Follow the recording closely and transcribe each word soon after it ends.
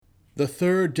The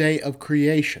third day of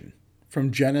creation,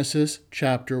 from Genesis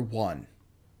chapter 1.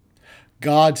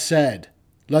 God said,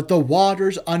 "Let the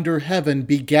waters under heaven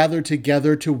be gathered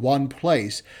together to one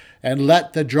place, and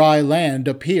let the dry land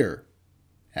appear."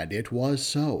 And it was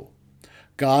so.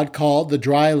 God called the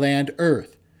dry land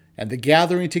earth, and the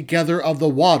gathering together of the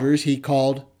waters he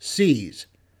called seas.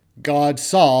 God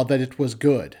saw that it was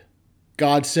good.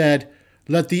 God said,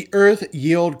 "Let the earth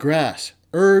yield grass,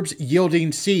 herbs yielding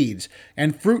seeds,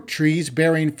 and fruit trees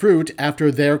bearing fruit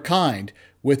after their kind,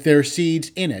 with their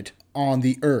seeds in it on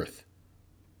the earth."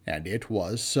 And it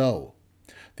was so.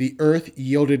 The earth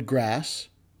yielded grass,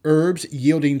 herbs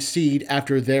yielding seed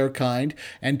after their kind,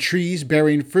 and trees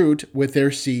bearing fruit with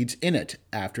their seeds in it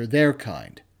after their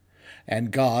kind.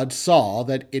 And God saw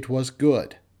that it was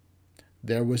good.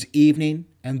 There was evening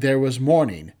and there was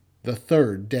morning, the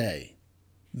third day.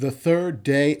 The third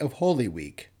day of Holy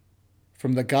Week.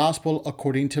 From the Gospel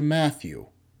according to Matthew,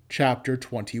 chapter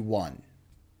 21.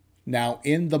 Now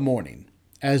in the morning,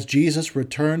 as Jesus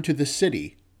returned to the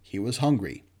city, he was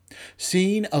hungry.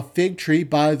 Seeing a fig tree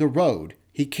by the road,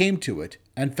 he came to it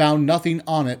and found nothing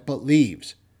on it but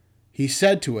leaves. He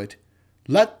said to it,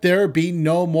 "Let there be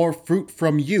no more fruit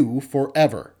from you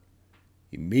forever."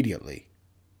 Immediately,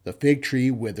 the fig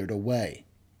tree withered away.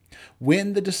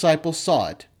 When the disciples saw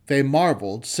it, they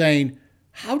marveled, saying,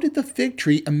 "How did the fig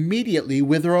tree immediately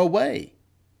wither away?"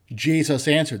 Jesus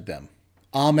answered them,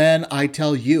 "Amen, I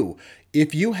tell you,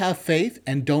 if you have faith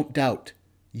and don't doubt,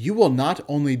 you will not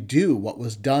only do what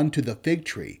was done to the fig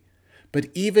tree, but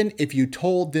even if you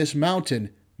told this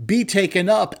mountain, 'Be taken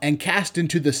up and cast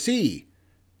into the sea,'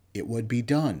 it would be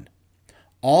done.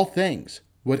 All things,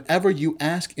 whatever you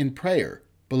ask in prayer,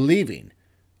 believing,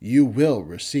 you will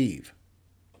receive."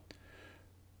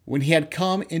 When he had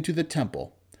come into the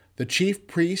temple, the chief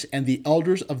priests and the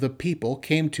elders of the people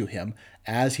came to him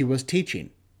as he was teaching,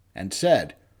 and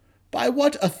said, "By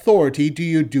what authority do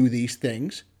you do these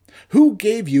things? Who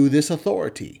gave you this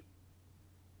authority?"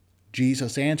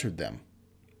 Jesus answered them,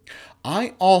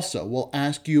 "I also will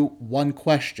ask you one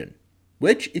question,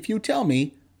 which if you tell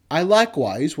me, I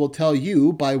likewise will tell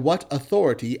you by what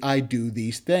authority I do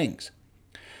these things.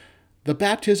 The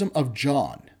baptism of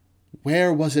John,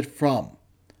 where was it from?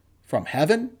 From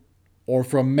heaven or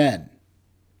from men?"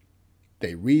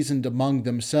 They reasoned among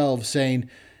themselves, saying,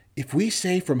 "If we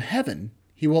say from heaven,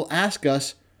 he will ask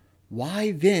us,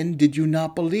 'Why then did you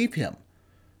not believe him?'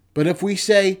 But if we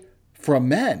say, 'From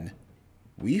men,'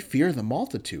 we fear the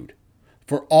multitude,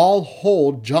 for all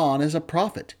hold John as a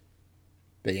prophet."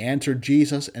 They answered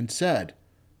Jesus and said,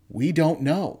 "We don't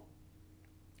know."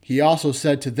 He also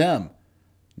said to them,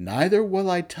 "Neither will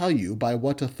I tell you by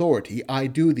what authority I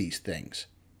do these things.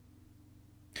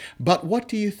 But what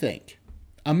do you think?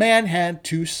 A man had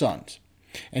 2 sons,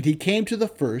 and he came to the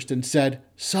first and said,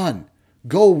 'Son,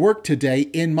 go work today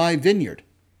in my vineyard.'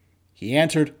 He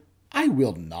answered, 'I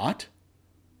will not.'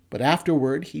 But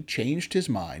afterward he changed his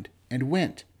mind and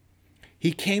went.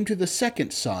 He came to the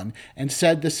second son and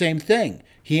said the same thing.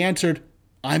 He answered,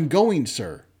 'I'm going,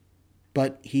 sir.'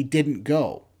 But he didn't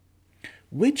go.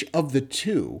 Which of the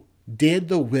 2 did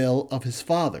the will of his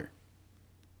father?"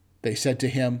 They said to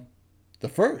him, "The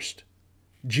first."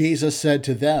 Jesus said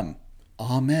to them,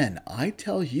 "Amen, I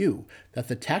tell you that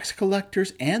the tax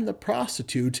collectors and the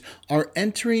prostitutes are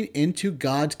entering into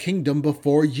God's kingdom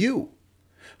before you.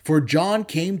 For John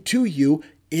came to you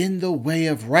in the way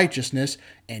of righteousness,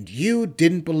 and you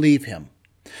didn't believe him.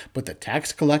 But the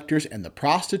tax collectors and the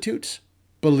prostitutes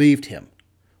believed him.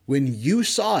 When you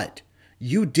saw it,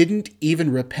 you didn't even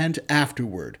repent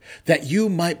afterward, that you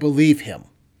might believe him."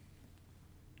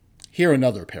 Hear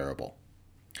another parable.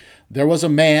 There was a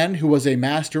man who was a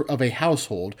master of a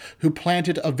household who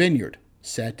planted a vineyard,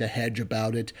 set a hedge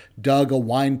about it, dug a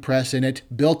winepress in it,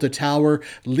 built a tower,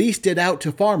 leased it out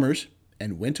to farmers,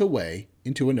 and went away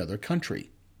into another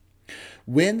country.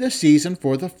 When the season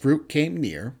for the fruit came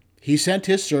near, he sent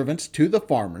his servants to the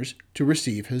farmers to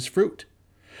receive his fruit.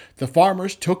 The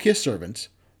farmers took his servants,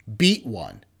 beat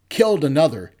one, killed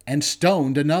another, and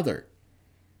stoned another.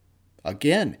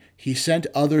 Again, he sent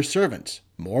other servants,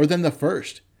 more than the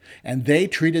first, and they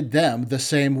treated them the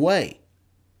same way.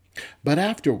 But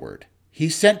afterward, he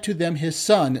sent to them his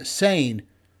son, saying,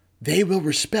 "They will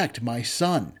respect my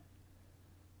son."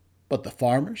 But the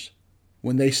farmers,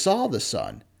 when they saw the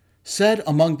son, said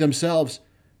among themselves,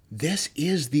 "This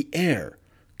is the heir.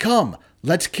 Come,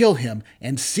 let's kill him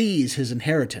and seize his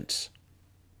inheritance."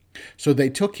 So they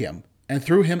took him and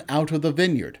threw him out of the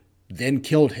vineyard, then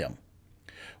killed him.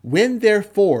 When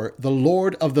therefore the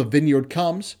Lord of the vineyard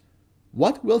comes,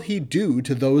 what will he do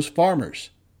to those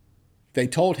farmers?" They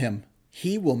told him,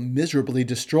 He will miserably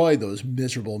destroy those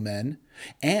miserable men,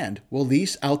 and will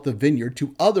lease out the vineyard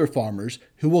to other farmers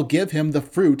who will give him the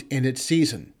fruit in its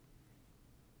season."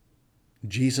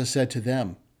 Jesus said to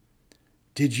them,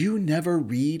 "Did you never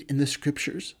read in the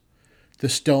Scriptures? The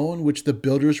stone which the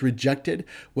builders rejected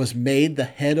was made the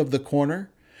head of the corner.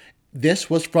 This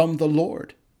was from the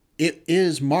Lord. It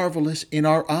is marvelous in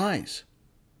our eyes.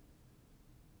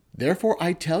 Therefore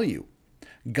I tell you,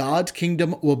 God's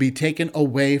kingdom will be taken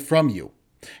away from you,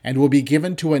 and will be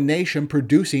given to a nation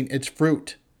producing its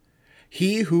fruit.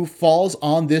 He who falls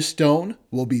on this stone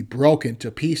will be broken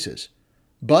to pieces,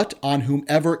 but on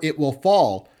whomever it will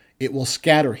fall, it will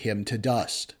scatter him to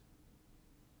dust."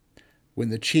 When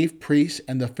the chief priests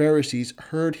and the Pharisees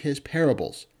heard his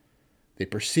parables, they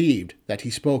perceived that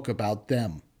he spoke about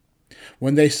them.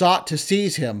 When they sought to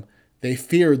seize him, they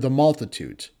feared the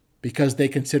multitudes, because they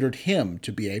considered him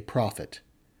to be a prophet.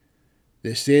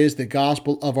 This is the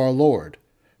gospel of our Lord.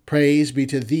 Praise be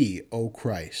to thee, O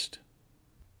Christ.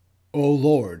 O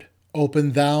Lord,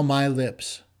 open thou my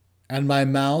lips, and my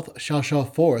mouth shall show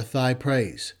forth thy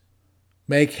praise.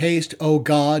 Make haste, O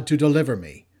God, to deliver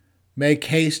me. Make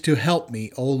haste to help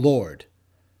me, O Lord.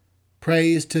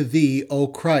 Praise to thee, O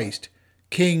Christ,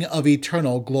 King of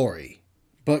eternal glory.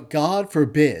 But God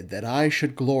forbid that I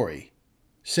should glory,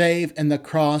 save in the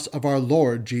cross of our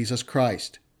Lord Jesus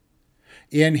Christ.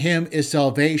 In him is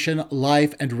salvation,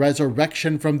 life, and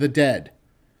resurrection from the dead.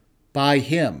 By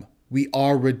him we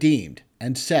are redeemed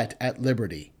and set at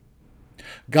liberty.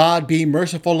 God be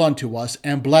merciful unto us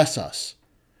and bless us,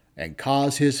 and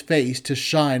cause his face to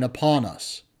shine upon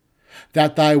us,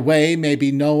 that thy way may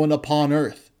be known upon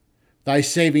earth, thy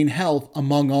saving health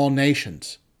among all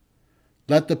nations.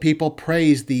 Let the people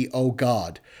praise thee, O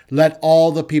God. Let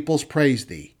all the peoples praise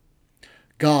thee.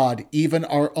 God, even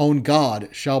our own God,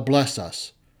 shall bless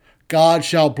us. God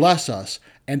shall bless us,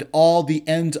 and all the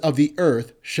ends of the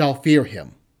earth shall fear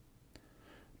him.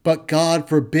 But God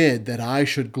forbid that I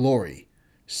should glory,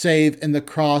 save in the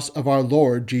cross of our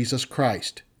Lord Jesus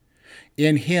Christ.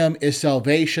 In him is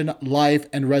salvation, life,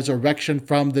 and resurrection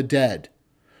from the dead.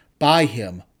 By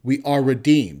him we are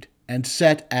redeemed and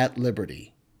set at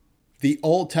liberty. The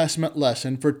Old Testament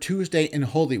lesson for Tuesday in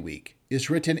Holy Week is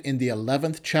written in the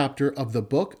 11th chapter of the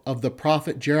book of the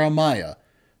prophet Jeremiah,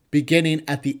 beginning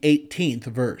at the 18th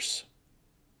verse.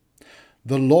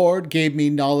 "The Lord gave me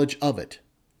knowledge of it,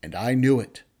 and I knew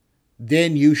it.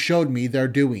 Then you showed me their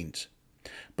doings.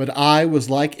 But I was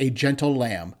like a gentle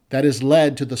lamb that is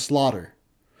led to the slaughter.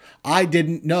 I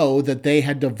didn't know that they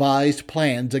had devised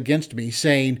plans against me,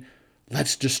 saying,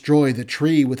 'Let's destroy the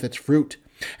tree with its fruit,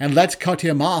 and let's cut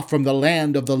him off from the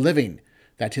land of the living,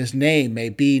 that his name may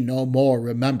be no more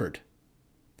remembered.'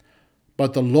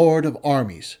 But the Lord of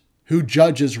armies, who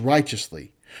judges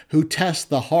righteously, who tests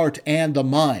the heart and the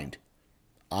mind,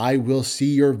 I will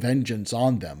see your vengeance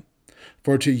on them,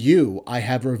 for to you I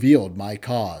have revealed my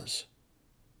cause.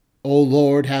 O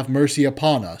Lord, have mercy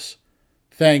upon us.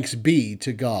 Thanks be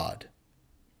to God.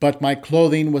 But my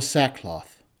clothing was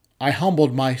sackcloth. I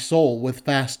humbled my soul with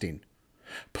fasting.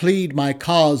 Plead my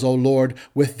cause, O Lord,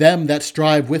 with them that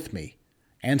strive with me,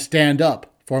 and stand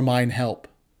up for mine help."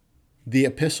 The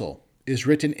epistle is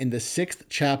written in the 6th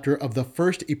chapter of the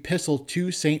first epistle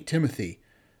to St. Timothy,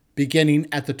 beginning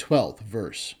at the 12th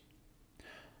verse.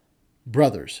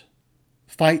 "Brothers,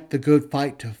 fight the good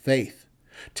fight of faith.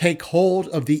 Take hold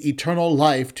of the eternal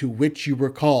life to which you were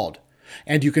called,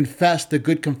 and you confess the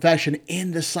good confession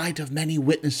in the sight of many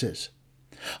witnesses.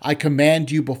 I command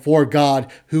you before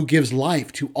God, who gives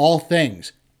life to all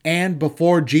things, and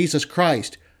before Jesus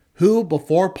Christ, who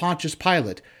before Pontius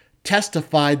Pilate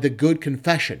testified the good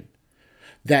confession,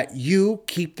 that you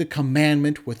keep the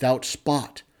commandment without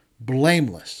spot,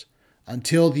 blameless,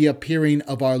 until the appearing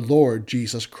of our Lord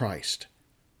Jesus Christ.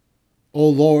 O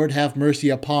Lord, have mercy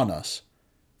upon us.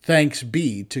 Thanks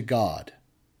be to God."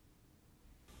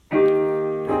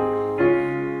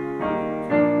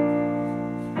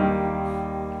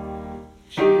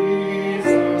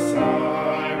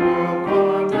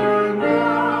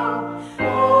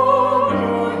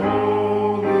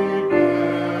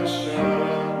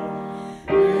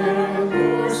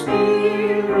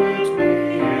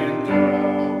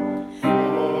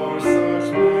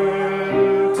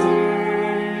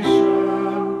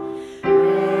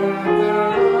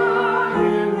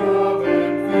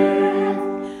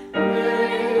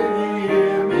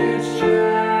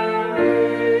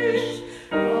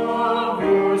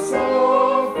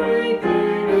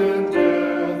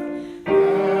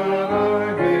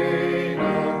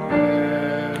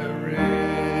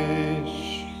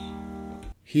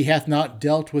 He hath not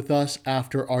dealt with us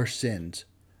after our sins,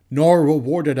 nor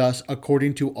rewarded us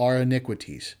according to our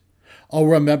iniquities. O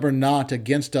remember not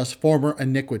against us former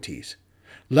iniquities.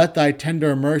 Let thy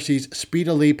tender mercies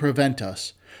speedily prevent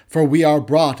us, for we are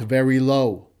brought very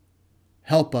low.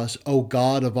 Help us, O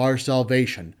God of our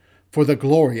salvation, for the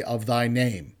glory of thy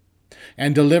name.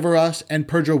 And deliver us and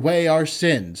purge away our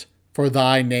sins for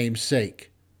thy name's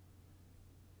sake.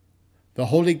 The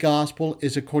Holy Gospel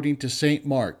is according to St.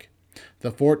 Mark,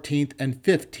 the 14th and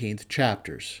 15th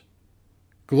chapters.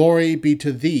 Glory be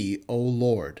to thee, O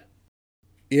Lord.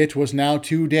 It was now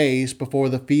 2 days before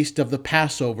the feast of the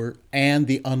Passover and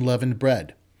the unleavened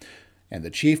bread. And the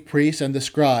chief priests and the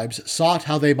scribes sought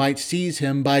how they might seize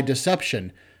him by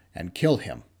deception and kill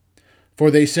him. For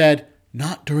they said,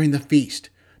 Not during the feast,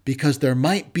 because there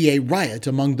might be a riot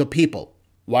among the people.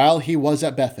 While he was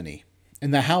at Bethany,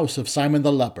 in the house of Simon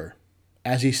the leper,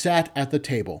 as he sat at the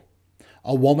table,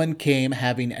 a woman came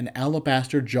having an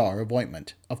alabaster jar of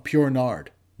ointment of pure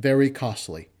nard, very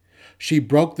costly. She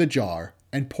broke the jar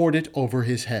and poured it over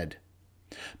his head.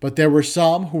 But there were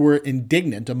some who were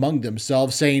indignant among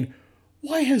themselves, saying,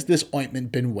 Why has this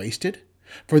ointment been wasted?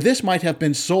 For this might have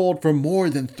been sold for more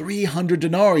than 300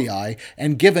 denarii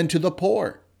and given to the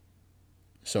poor.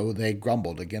 So they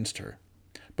grumbled against her.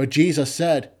 But Jesus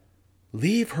said,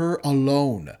 Leave her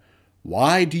alone.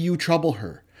 Why do you trouble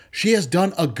her? She has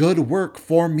done a good work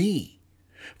for me.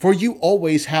 For you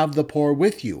always have the poor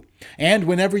with you, and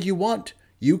whenever you want,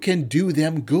 you can do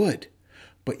them good.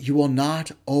 But you will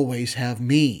not always have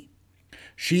me.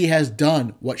 She has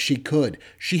done what she could.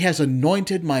 She has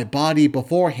anointed my body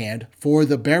beforehand for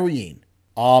the burying.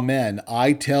 Amen,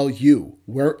 I tell you,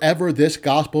 wherever this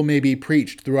gospel may be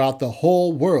preached throughout the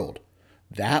whole world,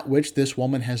 that which this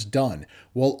woman has done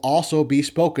will also be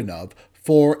spoken of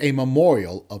for a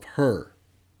memorial of her.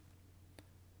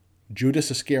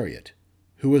 Judas Iscariot,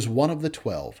 who was one of the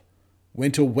 12,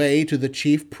 went away to the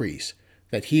chief priests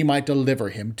that he might deliver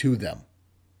him to them.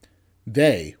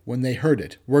 They, when they heard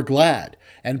it, were glad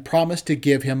and promised to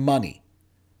give him money.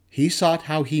 He sought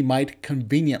how he might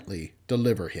conveniently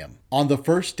deliver him. On the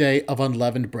first day of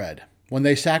unleavened bread, when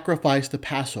they sacrificed the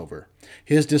Passover,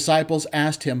 his disciples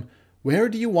asked him, Where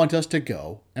do you want us to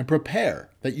go and prepare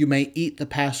that you may eat the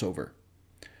Passover?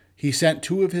 He sent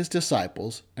 2 of his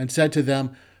disciples and said to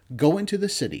them, Go into the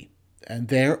city, and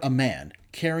there a man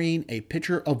carrying a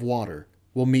pitcher of water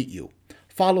will meet you.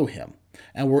 Follow him,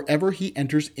 and wherever he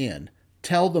enters in,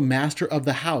 tell the master of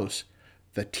the house,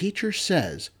 The teacher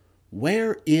says,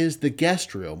 Where is the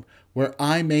guest room where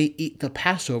I may eat the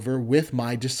Passover with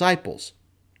my disciples?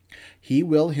 He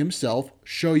will himself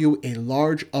show you a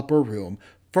large upper room,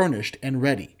 furnished and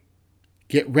ready.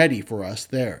 Get ready for us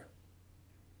there.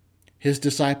 His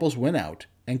disciples went out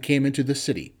and came into the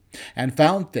city, and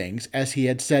found things as he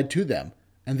had said to them,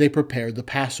 and they prepared the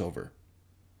Passover.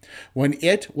 When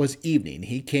it was evening,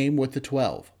 he came with the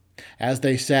 12. As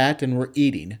they sat and were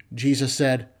eating, Jesus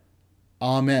said,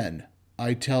 Amen,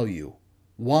 I tell you,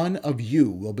 one of you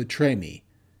will betray me,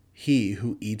 he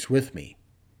who eats with me.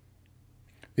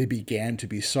 They began to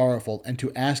be sorrowful and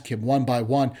to ask him one by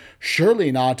one,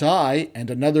 Surely not I? And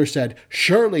another said,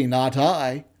 Surely not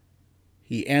I?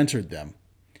 He answered them,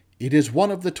 It is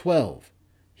one of the 12,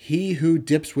 he who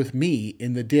dips with me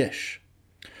in the dish.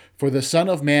 For the Son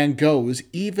of Man goes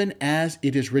even as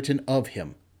it is written of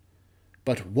him.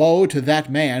 But woe to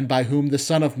that man by whom the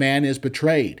Son of Man is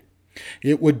betrayed.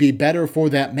 It would be better for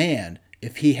that man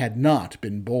if he had not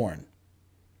been born.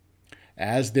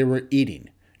 As they were eating,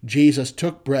 Jesus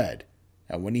took bread,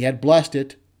 and when he had blessed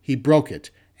it, he broke it,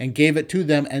 and gave it to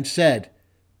them, and said,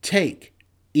 Take,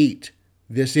 eat,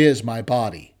 this is my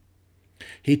body.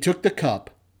 He took the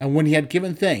cup, and when he had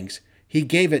given thanks, he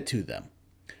gave it to them.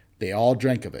 They all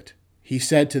drank of it. He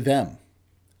said to them,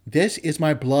 This is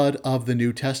my blood of the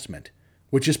New Testament,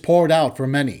 which is poured out for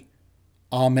many.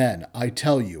 Amen, I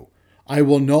tell you, I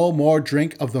will no more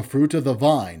drink of the fruit of the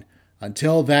vine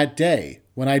until that day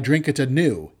when I drink it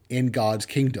anew in God's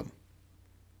kingdom.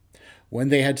 When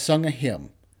they had sung a hymn,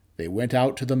 they went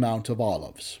out to the Mount of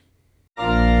Olives.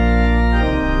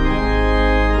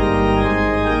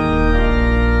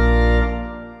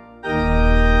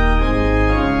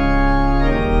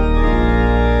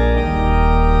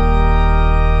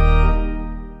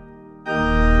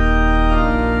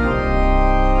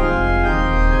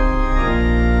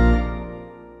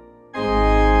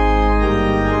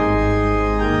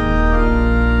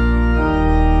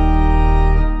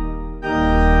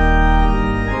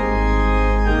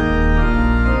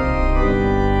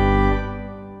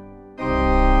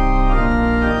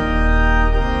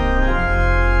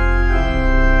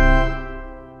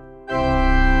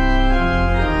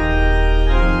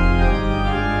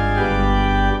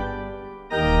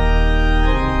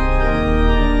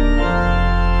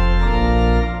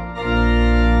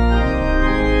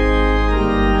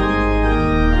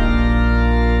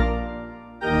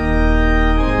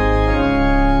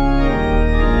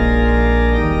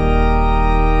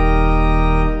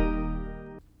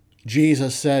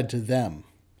 Jesus said to them,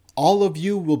 "All of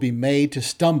you will be made to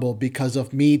stumble because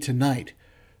of me tonight,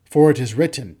 for it is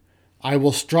written, 'I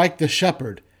will strike the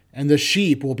shepherd, and the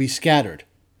sheep will be scattered.'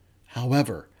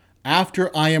 However,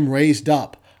 after I am raised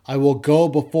up, I will go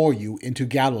before you into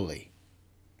Galilee."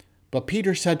 But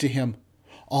Peter said to him,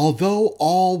 "Although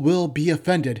all will be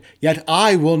offended, yet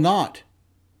I will not."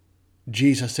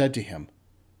 Jesus said to him,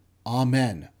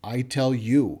 "Amen, I tell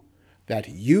you, that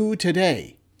you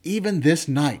today, even this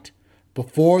night,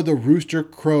 before the rooster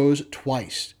crows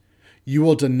twice, you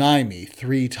will deny me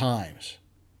 3 times.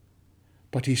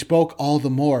 But he spoke all the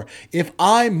more, "If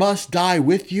I must die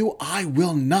with you, I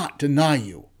will not deny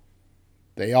you."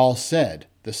 They all said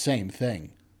the same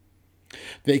thing.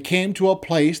 They came to a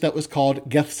place that was called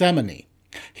Gethsemane.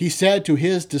 He said to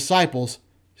his disciples,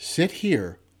 "Sit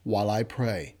here while I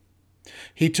pray."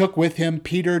 He took with him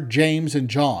Peter, James, and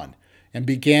John, and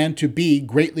began to be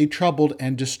greatly troubled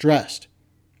and distressed.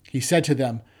 He said to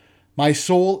them, "My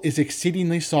soul is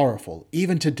exceedingly sorrowful,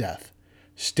 even to death.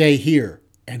 Stay here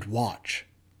and watch."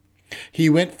 He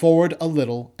went forward a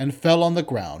little and fell on the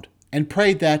ground, and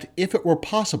prayed that, if it were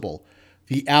possible,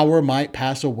 the hour might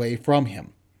pass away from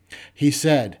him. He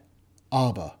said,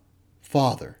 "Abba,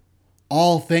 Father,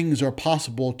 all things are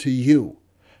possible to you.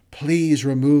 Please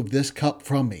remove this cup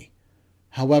from me.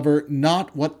 However,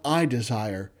 not what I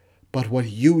desire, but what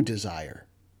you desire."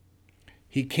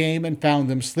 He came and found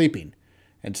them sleeping,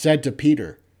 and said to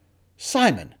Peter,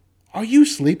 "Simon, are you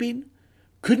sleeping?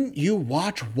 Couldn't you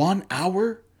watch 1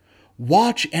 hour?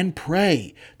 Watch and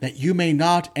pray, that you may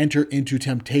not enter into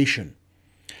temptation.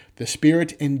 The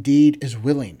spirit indeed is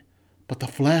willing, but the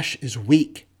flesh is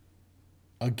weak."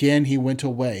 Again he went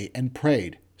away and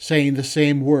prayed, saying the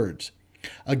same words.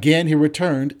 Again he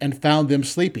returned and found them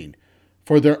sleeping,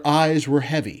 for their eyes were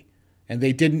heavy, and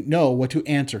they didn't know what to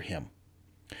answer him.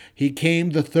 He came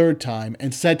the 3rd time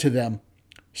and said to them,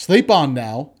 "Sleep on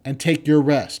now, and take your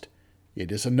rest.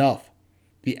 It is enough.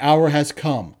 The hour has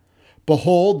come.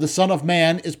 Behold, the Son of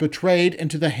Man is betrayed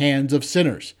into the hands of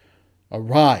sinners.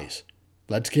 Arise,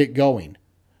 let's get going.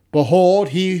 Behold,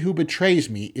 he who betrays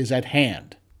me is at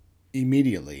hand."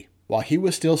 Immediately, while he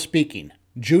was still speaking,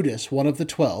 Judas, one of the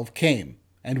 12, came,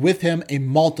 and with him a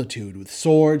multitude with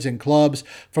swords and clubs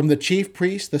from the chief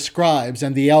priests, the scribes,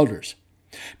 and the elders.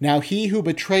 Now he who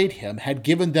betrayed him had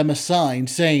given them a sign,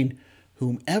 saying,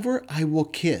 "Whomever I will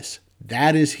kiss,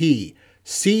 that is he.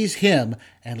 Seize him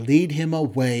and lead him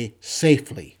away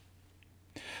safely."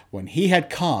 When he had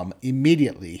come,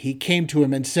 immediately he came to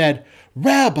him and said,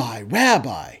 "Rabbi,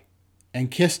 Rabbi," and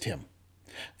kissed him.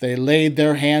 They laid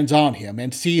their hands on him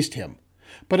and seized him.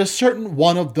 But a certain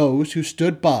one of those who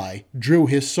stood by drew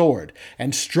his sword,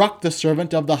 and struck the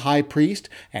servant of the high priest,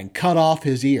 and cut off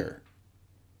his ear.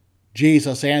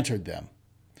 Jesus answered them,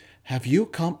 "Have you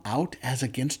come out as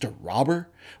against a robber,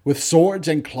 with swords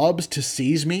and clubs to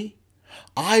seize me?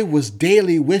 I was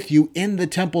daily with you in the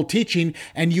temple teaching,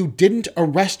 and you didn't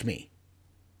arrest me."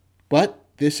 But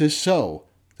this is so,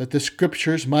 that the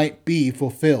scriptures might be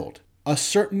fulfilled. A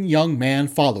certain young man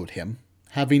followed him,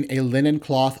 having a linen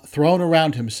cloth thrown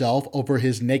around himself over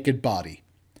his naked body.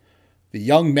 The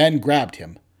young men grabbed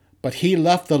him, but he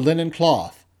left the linen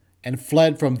cloth and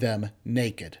fled from them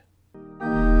naked.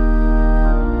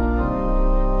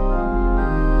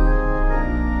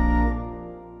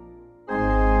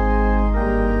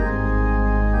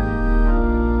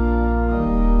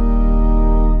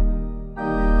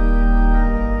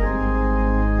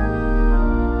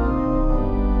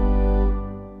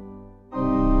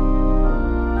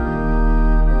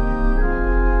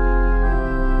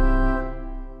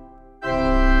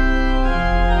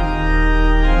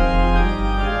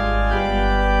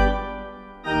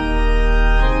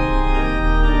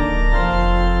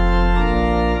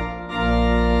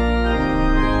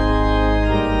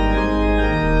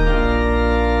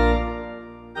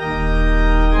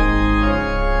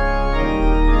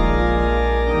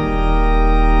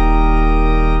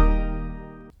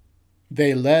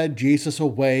 They led Jesus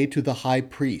away to the high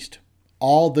priest.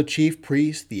 All the chief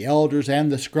priests, the elders,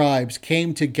 and the scribes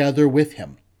came together with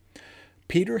him.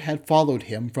 Peter had followed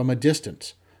him from a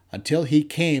distance, until he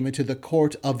came into the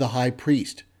court of the high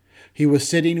priest. He was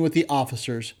sitting with the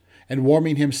officers and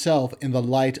warming himself in the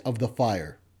light of the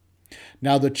fire.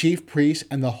 Now the chief priests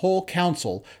and the whole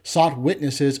council sought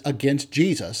witnesses against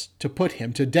Jesus to put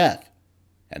him to death,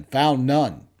 and found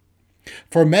none.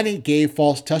 For many gave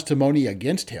false testimony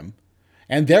against him,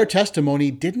 and their testimony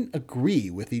didn't agree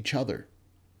with each other.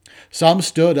 Some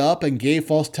stood up and gave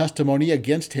false testimony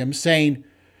against him, saying,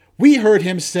 "We heard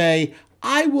him say,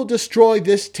 'I will destroy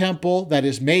this temple that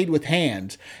is made with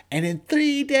hands, and in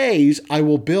 3 days I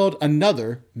will build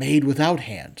another made without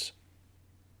hands.'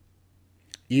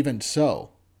 Even so,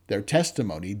 their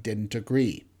testimony didn't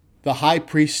agree. The high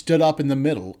priest stood up in the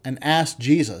middle and asked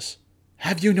Jesus,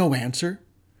 "Have you no answer?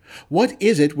 What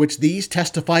is it which these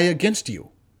testify against you?"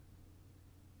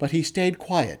 But he stayed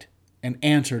quiet and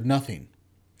answered nothing.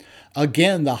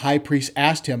 Again the high priest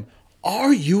asked him,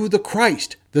 "Are you the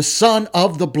Christ, the Son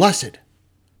of the Blessed?"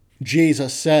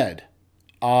 Jesus said,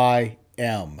 "I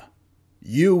am.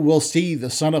 You will see the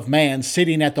Son of Man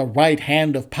sitting at the right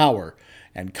hand of power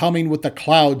and coming with the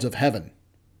clouds of heaven."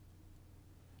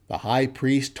 The high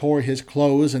priest tore his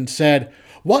clothes and said,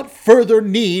 "What further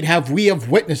need have we of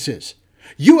witnesses?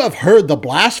 You have heard the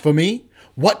blasphemy.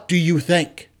 What do you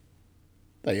think?"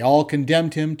 They all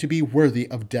condemned him to be worthy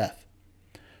of death.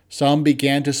 Some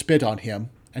began to spit on him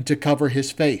and to cover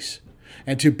his face,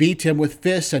 and to beat him with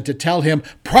fists and to tell him,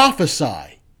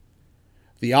 "Prophesy."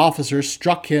 The officers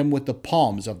struck him with the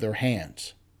palms of their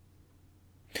hands.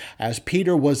 As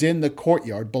Peter was in the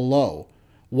courtyard below,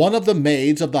 one of the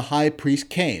maids of the high priest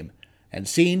came, and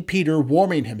seeing Peter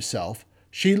warming himself,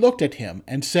 she looked at him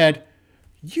and said,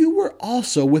 "You were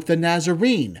also with the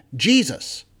Nazarene,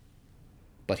 Jesus."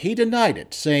 But he denied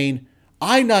it, saying,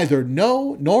 "I neither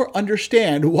know nor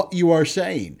understand what you are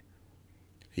saying."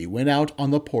 He went out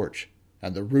on the porch,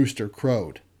 and the rooster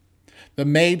crowed. The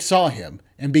maid saw him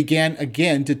and began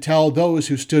again to tell those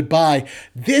who stood by,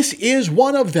 "This is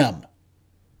one of them."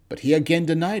 But he again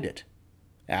denied it.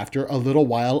 After a little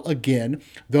while again,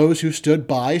 those who stood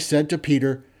by said to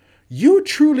Peter, "You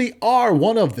truly are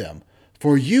one of them,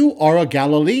 for you are a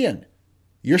Galilean.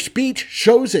 Your speech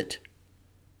shows it."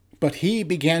 But he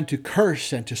began to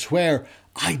curse and to swear,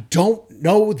 "I don't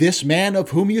know this man of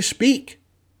whom you speak."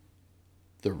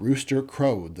 The rooster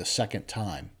crowed the second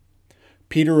time.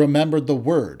 Peter remembered the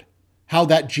word, how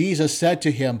that Jesus said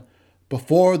to him,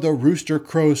 "Before the rooster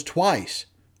crows twice,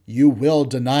 you will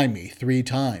deny me 3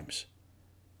 times."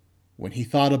 When he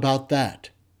thought about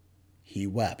that, he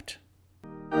wept.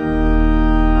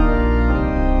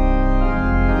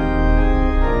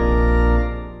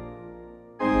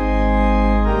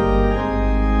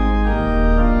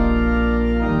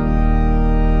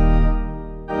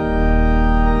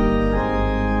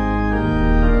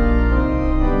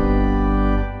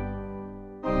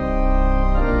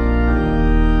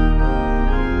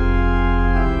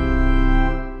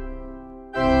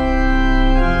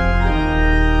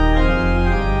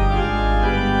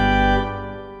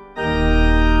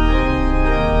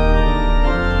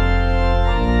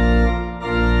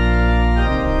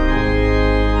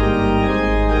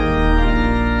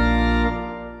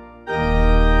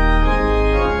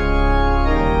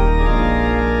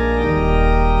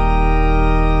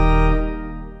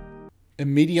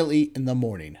 Immediately in the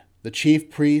morning, the chief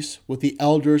priests, with the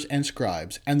elders and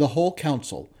scribes, and the whole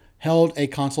council, held a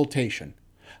consultation,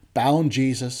 bound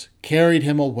Jesus, carried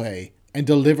him away, and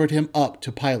delivered him up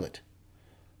to Pilate.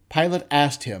 Pilate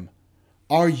asked him,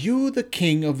 "Are you the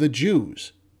king of the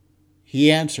Jews?"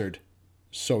 He answered,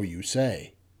 "So you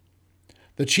say."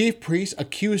 The chief priests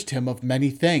accused him of many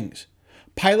things.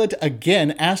 Pilate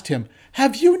again asked him,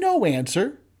 "Have you no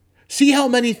answer? See how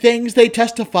many things they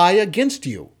testify against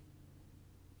you."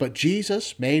 But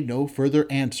Jesus made no further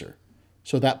answer,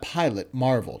 so that Pilate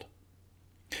marveled.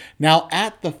 Now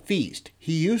at the feast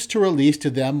he used to release to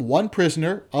them one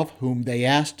prisoner of whom they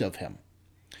asked of him.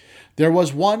 There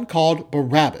was one called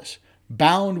Barabbas,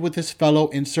 bound with his fellow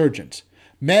insurgents,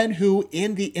 men who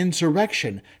in the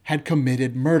insurrection had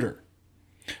committed murder.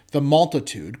 The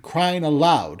multitude, crying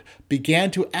aloud,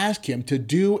 began to ask him to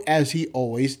do as he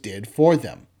always did for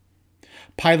them.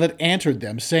 Pilate answered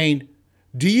them, saying,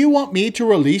 "Do you want me to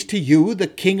release to you the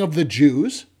king of the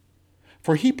Jews?"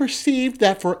 For he perceived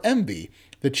that for envy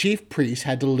the chief priests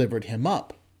had delivered him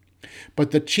up.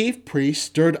 But the chief priests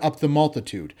stirred up the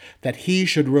multitude, that he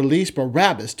should release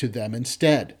Barabbas to them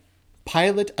instead.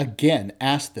 Pilate again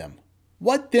asked them,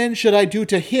 "What then should I do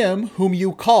to him whom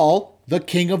you call the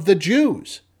king of the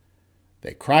Jews?"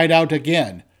 They cried out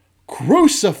again,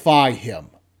 "Crucify him!"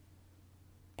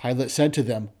 Pilate said to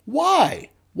them, "Why?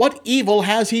 What evil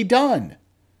has he done?"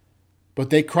 But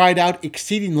they cried out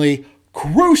exceedingly,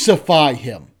 "Crucify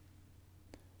him!"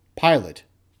 Pilate,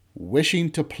 wishing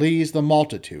to please the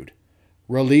multitude,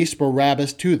 released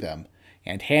Barabbas to them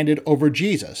and handed over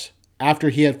Jesus, after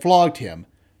he had flogged him,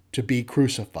 to be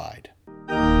crucified.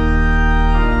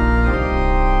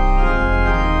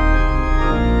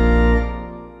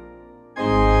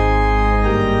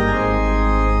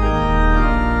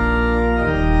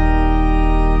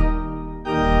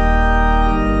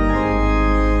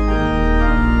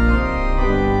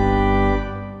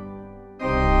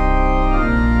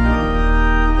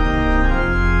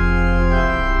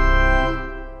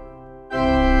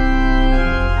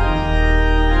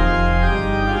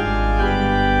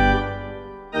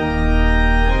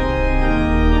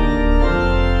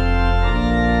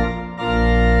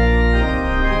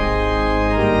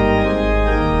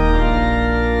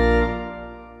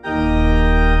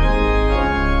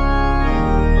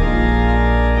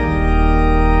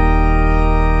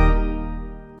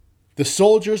 The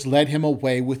soldiers led him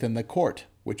away within the court,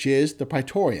 which is the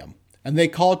praetorium, and they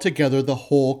called together the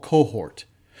whole cohort.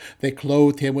 They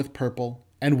clothed him with purple,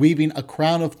 and weaving a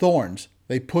crown of thorns,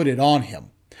 they put it on him.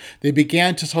 They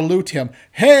began to salute him,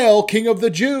 "Hail, King of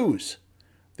the Jews!"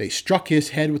 They struck his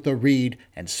head with a reed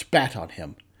and spat on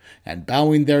him, and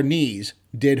bowing their knees,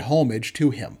 did homage to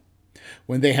him.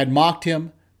 When they had mocked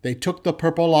him, they took the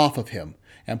purple off of him,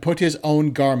 and put his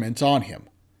own garments on him.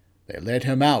 They led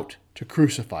him out to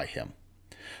crucify him.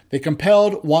 They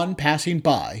compelled one passing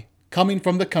by, coming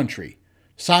from the country,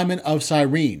 Simon of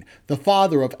Cyrene, the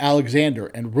father of Alexander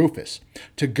and Rufus,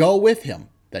 to go with him,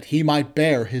 that he might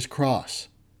bear his cross.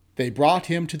 They brought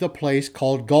him to the place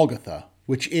called Golgotha,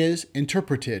 which is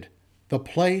interpreted, the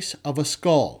place of a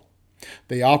skull.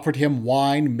 They offered him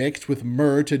wine mixed with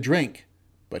myrrh to drink,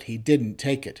 but he didn't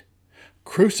take it.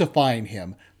 Crucifying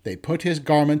him, they put his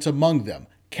garments among them,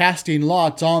 casting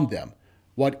lots on them,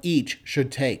 what each should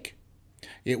take.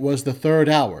 It was the 3rd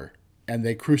hour, and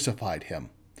they crucified him.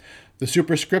 The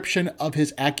superscription of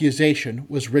his accusation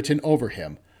was written over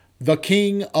him, "The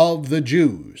King of the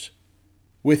Jews."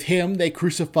 With him they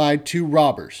crucified 2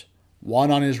 robbers, one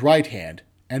on his right hand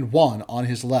and one on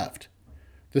his left.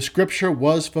 The scripture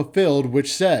was fulfilled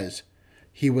which says,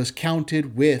 "He was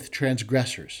counted with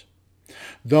transgressors."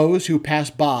 Those who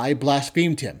passed by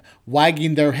blasphemed him,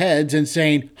 wagging their heads and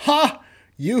saying, "Ha!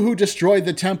 You who destroyed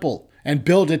the temple and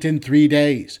build it in 3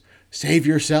 days, save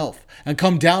yourself and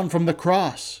come down from the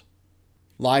cross."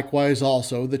 Likewise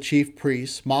also the chief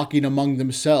priests, mocking among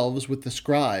themselves with the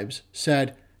scribes,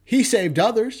 said, "He saved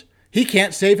others. He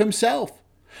can't save himself.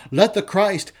 Let the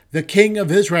Christ, the King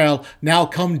of Israel, now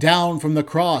come down from the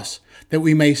cross, that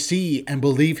we may see and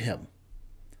believe him."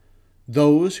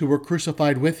 Those who were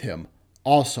crucified with him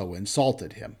also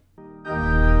insulted him.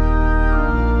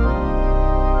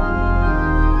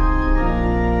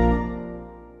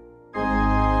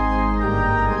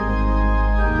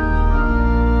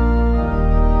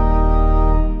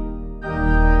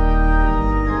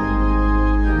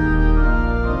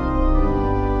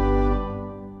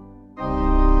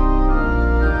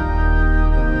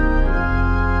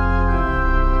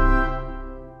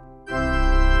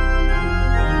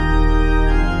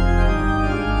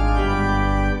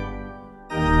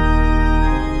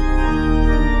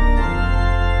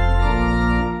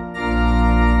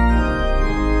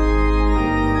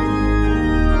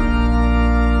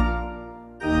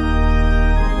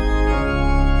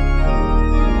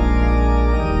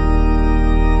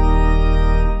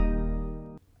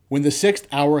 When the 6th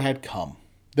hour had come,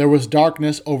 there was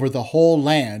darkness over the whole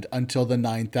land until the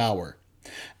 9th hour.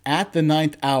 At the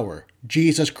 9th hour,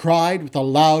 Jesus cried with a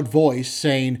loud voice,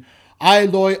 saying,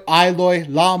 "Eloi, Eloi,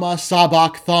 lama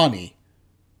sabachthani,"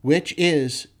 which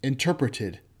is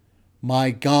interpreted,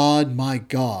 my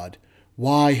God,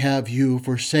 why have you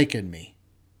forsaken me?"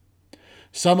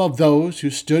 Some of those who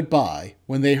stood by,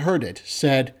 when they heard it,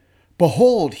 said,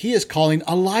 "Behold, he is calling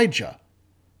Elijah."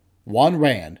 One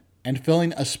ran, and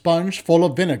filling a sponge full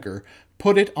of vinegar,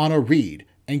 put it on a reed,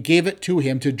 and gave it to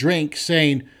him to drink,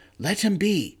 saying, "Let him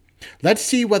be. Let's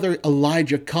see whether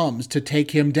Elijah comes to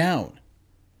take him down."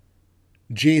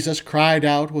 Jesus cried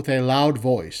out with a loud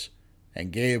voice,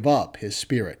 and gave up his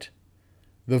spirit.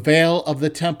 The veil of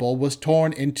the temple was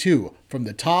torn in 2 from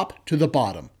the top to the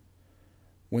bottom.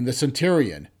 When the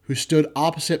centurion, who stood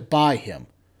opposite by him,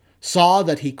 saw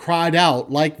that he cried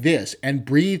out like this and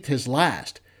breathed his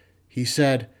last, he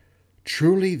said,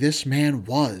 "Truly this man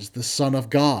was the Son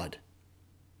of God."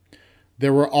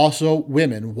 There were also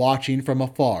women watching from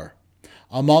afar,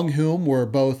 among whom were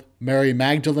both Mary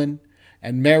Magdalene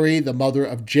and Mary the mother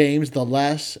of James the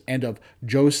Less and of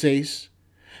Joses,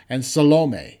 and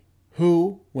Salome,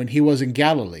 who, when he was in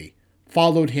Galilee,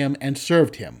 followed him and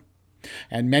served him,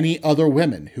 and many other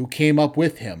women who came up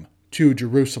with him to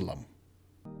Jerusalem.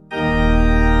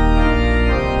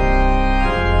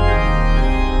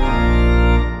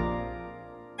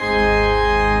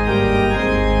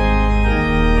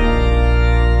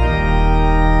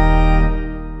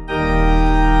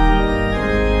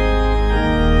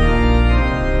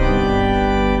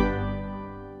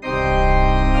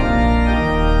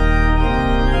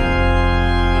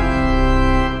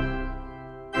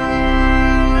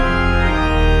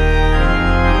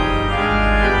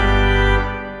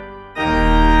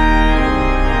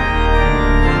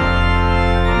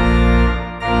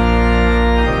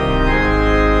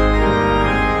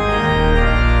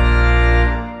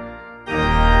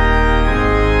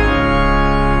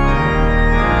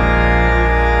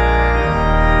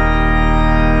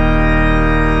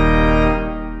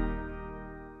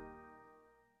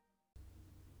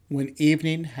 When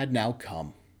evening had now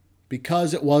come,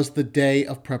 because it was the day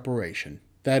of preparation,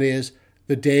 that is,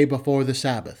 the day before the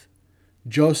Sabbath.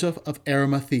 Joseph of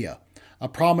Arimathea, a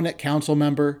prominent council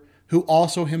member who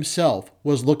also himself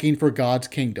was looking for God's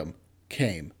kingdom,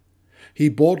 came. He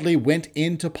boldly went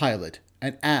in to Pilate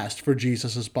and asked for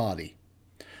Jesus' body.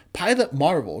 Pilate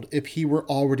marveled if he were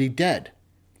already dead,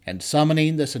 and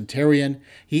summoning the centurion,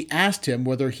 he asked him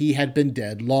whether he had been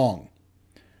dead long.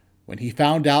 When he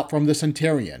found out from the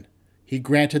centurion, he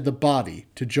granted the body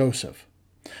to Joseph.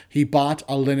 He bought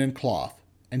a linen cloth,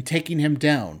 and taking him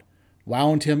down,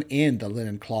 wound him in the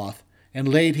linen cloth, and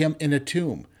laid him in a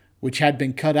tomb which had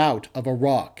been cut out of a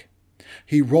rock.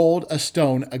 He rolled a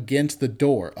stone against the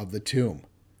door of the tomb.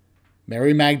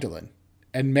 Mary Magdalene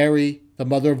and Mary, the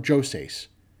mother of Joses,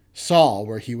 saw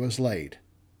where he was laid.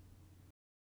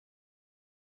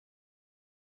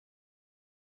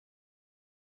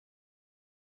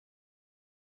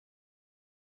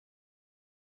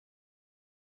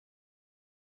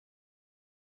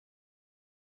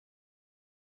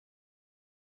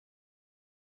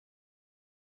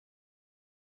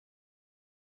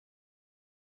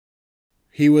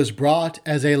 He was brought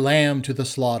as a lamb to the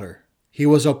slaughter. He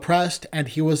was oppressed and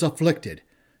he was afflicted,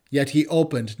 yet he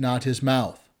opened not his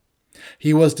mouth.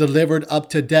 He was delivered up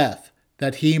to death,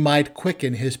 that he might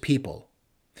quicken his people.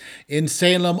 In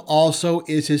Salem also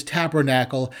is his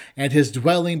tabernacle and his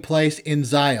dwelling place in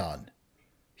Zion.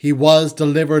 He was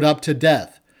delivered up to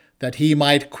death, that he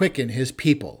might quicken his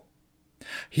people.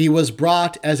 He was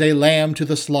brought as a lamb to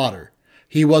the slaughter.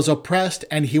 He was oppressed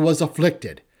and he was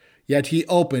afflicted, yet he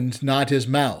opened not his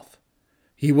mouth.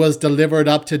 He was delivered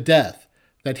up to death,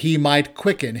 that he might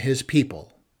quicken his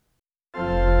people.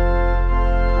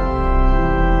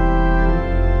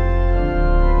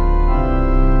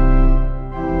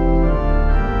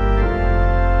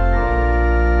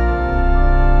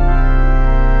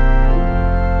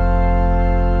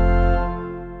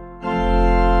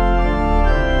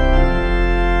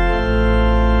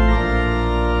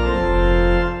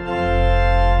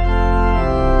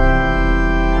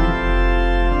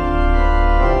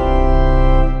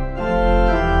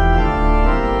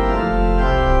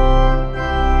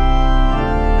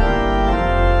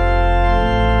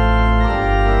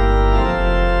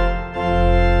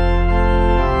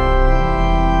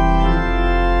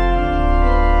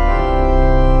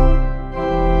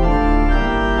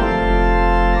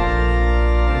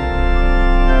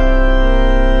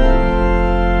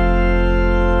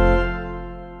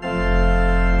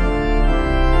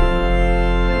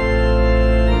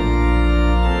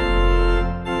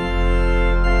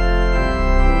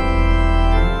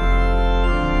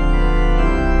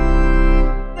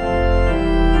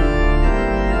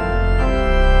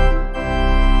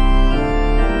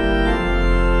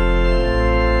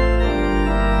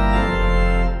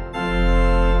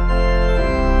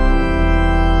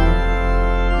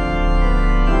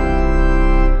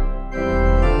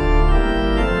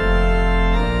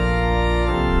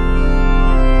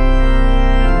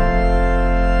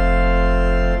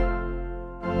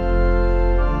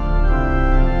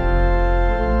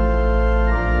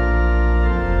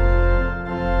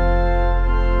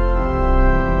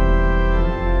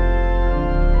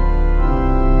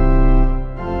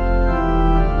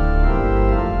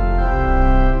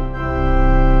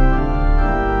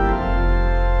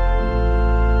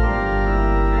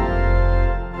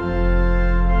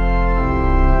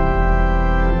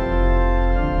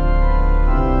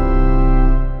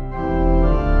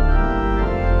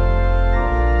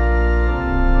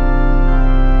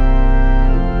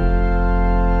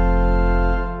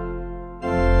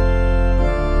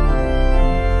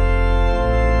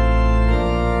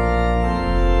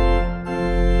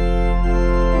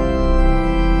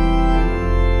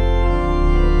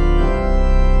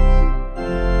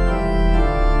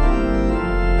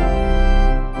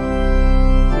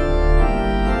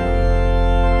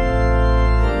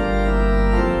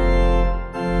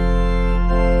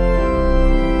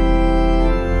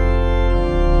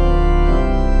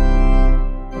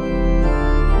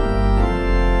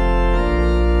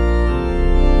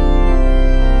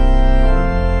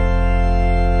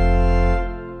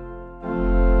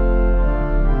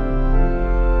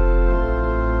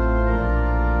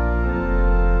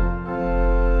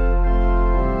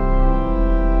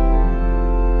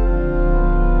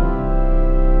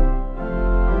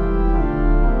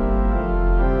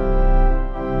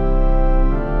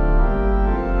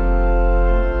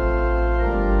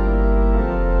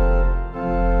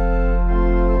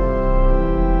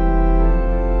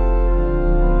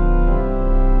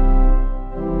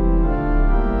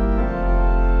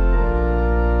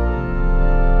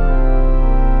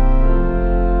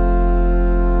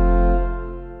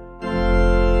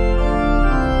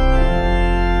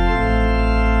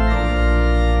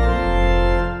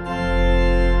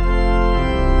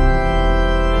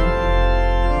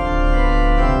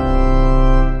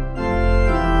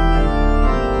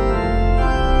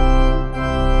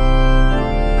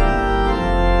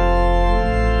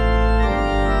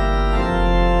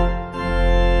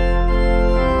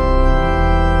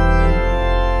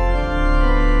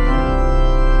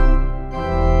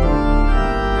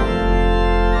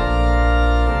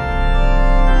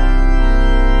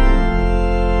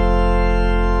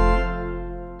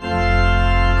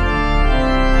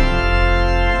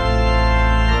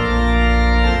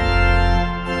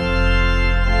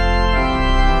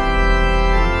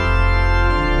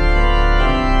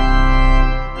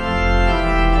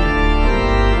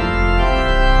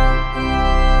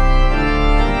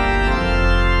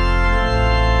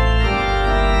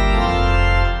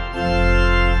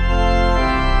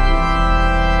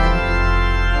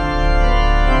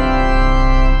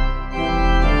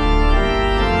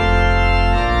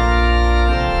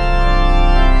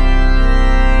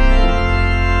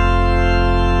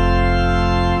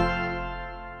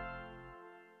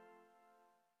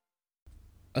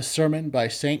 a sermon by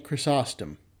St.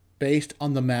 Chrysostom, based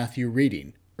on the Matthew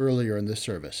reading earlier in the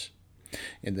service.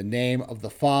 In the name of the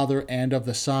Father, and of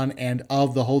the Son, and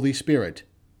of the Holy Spirit.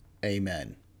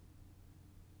 Amen.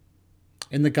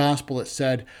 In the Gospel it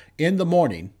said, "In the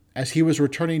morning, as he was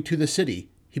returning to the city,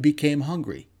 he became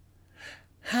hungry."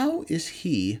 How is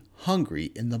he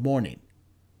hungry in the morning?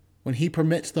 When he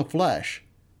permits the flesh,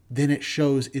 then it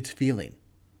shows its feeling.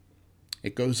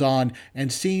 It goes on,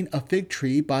 "And seeing a fig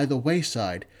tree by the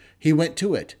wayside, he went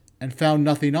to it, and found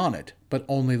nothing on it, but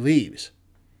only leaves."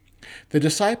 The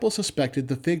disciples suspected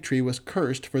the fig tree was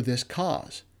cursed for this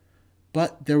cause,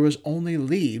 but there was only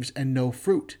leaves and no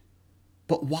fruit.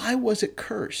 But why was it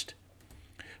cursed?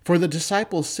 For the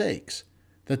disciples' sakes,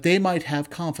 that they might have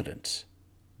confidence.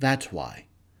 That's why.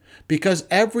 Because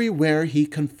everywhere he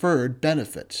conferred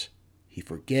benefits. He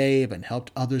forgave and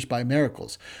helped others by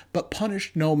miracles, but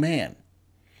punished no man.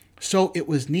 So it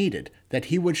was needed that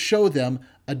he would show them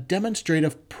a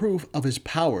demonstrative proof of his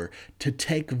power to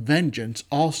take vengeance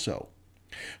also,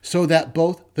 so that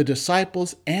both the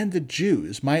disciples and the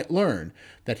Jews might learn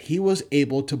that he was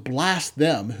able to blast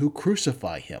them who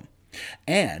crucify him,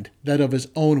 and that of his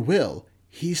own will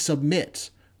he submits,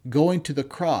 going to the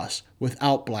cross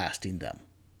without blasting them.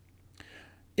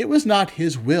 It was not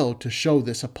his will to show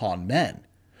this upon men,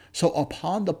 so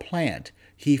upon the plant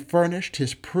he furnished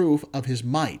his proof of his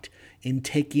might in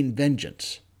taking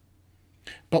vengeance.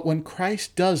 But when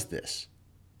Christ does this,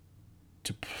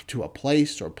 to a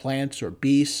place or plants or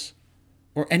beasts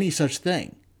or any such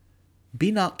thing, be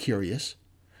not curious.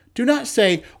 Do not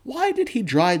say, "Why did he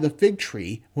dry the fig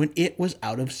tree when it was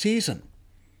out of season?"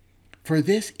 For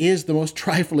this is the most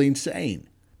trifling saying.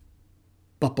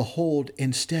 But behold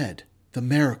instead the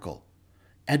miracle.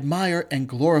 Admire and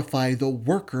glorify the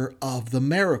worker of the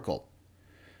miracle.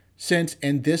 Since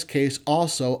in this case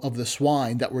also of the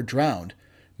swine that were drowned,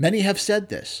 many have said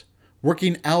this,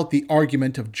 working out the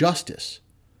argument of justice.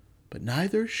 But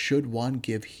neither should one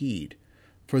give heed,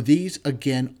 for these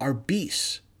again are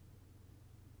beasts.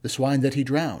 The swine that he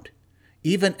drowned,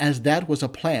 even as that was a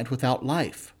plant without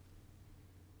life.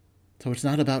 So it's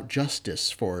not about justice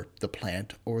for the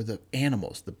plant or the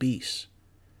animals, the beasts.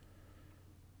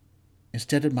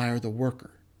 Instead, admire the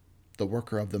worker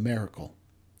of the miracle.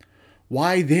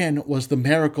 Why then was the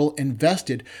miracle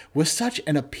invested with such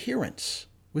an appearance,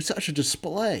 with such a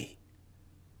display?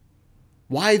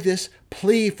 Why this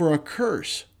plea for a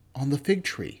curse on the fig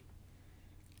tree?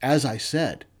 As I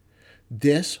said,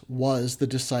 this was the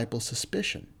disciples'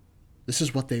 suspicion. This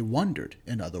is what they wondered,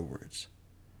 in other words.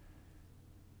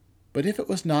 But if it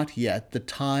was not yet the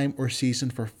time or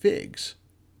season for figs,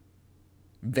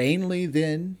 vainly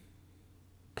then,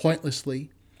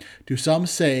 pointlessly, do some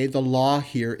say the law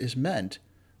here is meant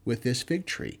with this fig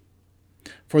tree.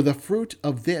 For the fruit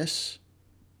of this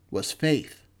was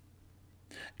faith.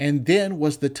 And then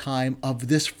was the time of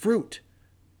this fruit,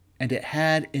 and it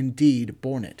had indeed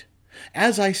borne it.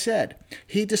 As I said,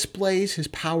 he displays his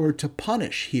power to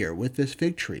punish here with this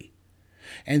fig tree.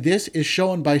 And this is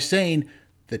shown by saying,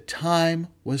 the time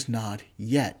was not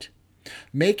yet,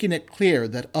 making it clear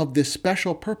that of this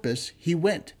special purpose he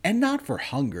went, and not for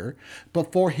hunger,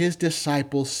 but for his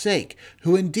disciples' sake,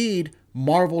 who indeed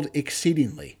marveled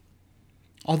exceedingly.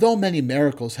 Although many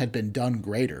miracles had been done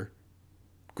greater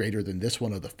than this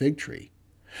one of the fig tree.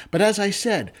 But as I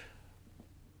said,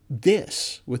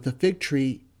 this with the fig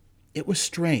tree, it was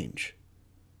strange.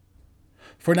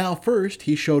 For now first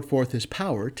he showed forth his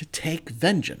power to take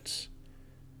vengeance.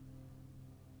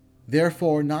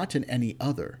 Therefore not in any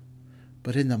other,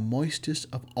 but in the moistest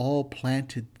of all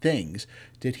planted things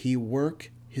did he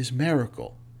work his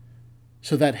miracle,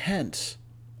 so that hence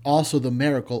also the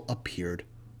miracle appeared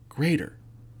greater.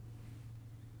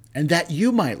 And that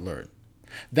you might learn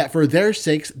that for their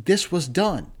sakes this was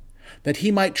done, that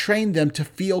he might train them to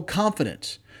feel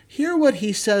confidence. Hear what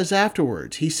he says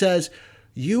afterwards. He says,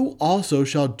 "You also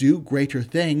shall do greater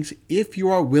things if you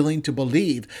are willing to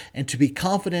believe and to be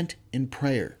confident in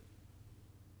prayer."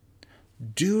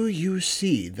 Do you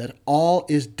see that all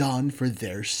is done for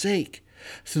their sake,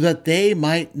 so that they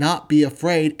might not be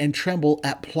afraid and tremble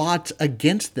at plots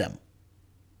against them?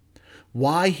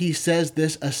 Why he says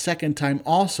this a second time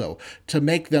also, to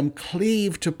make them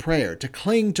cleave to prayer, to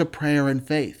cling to prayer and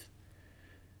faith.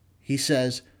 He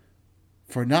says,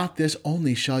 "For not this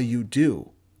only shall you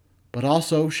do, but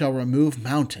also shall remove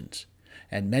mountains,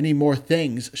 and many more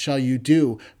things shall you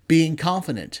do, being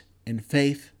confident in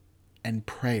faith and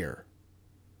prayer."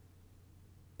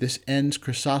 This ends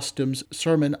Chrysostom's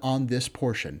sermon on this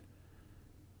portion.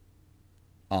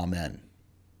 Amen.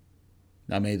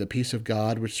 Now may the peace of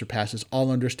God, which surpasses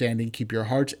all understanding, keep your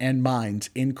hearts and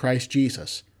minds in Christ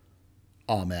Jesus.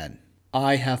 Amen.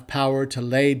 I have power to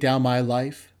lay down my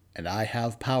life, and I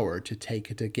have power to take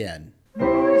it again.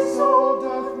 My soul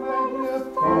doth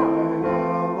magnify the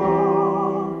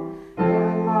Lord,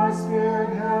 and my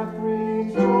spirit hath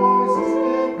rejoiced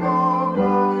in God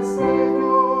my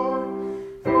Saviour.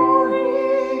 For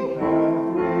he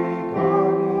hath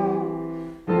regarded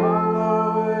the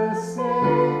lowest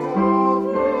state of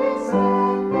his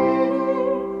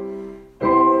handmaiden.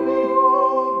 For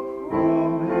behold,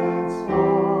 from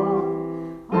henceforth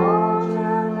all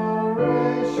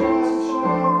generations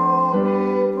shall call me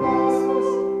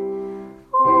blessed.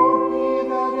 For he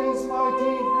that is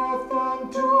mighty hath done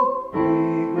to me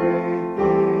great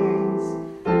things,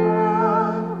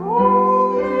 and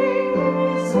holy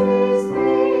is his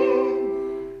name.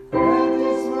 And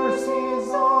his mercy is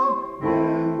on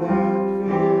them that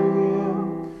fear him,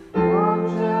 from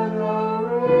generation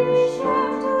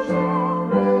to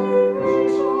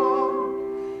generation.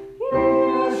 He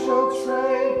has showed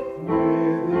strength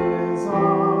with his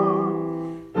arm.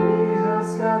 He has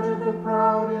scattered the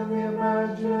proud in the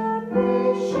imagination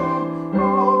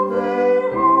of their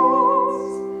hearts.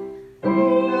 He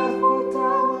hath put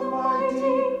down the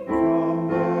mighty from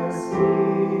their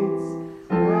seats,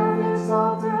 and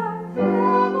exalted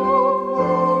them of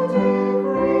low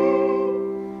degree.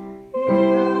 He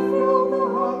hath filled the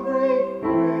hungry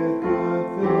with good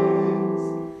things,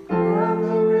 and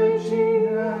the rich he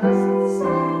hath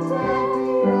sent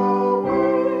empty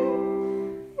away.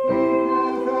 He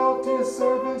hath helped his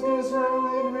servant Israel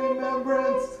in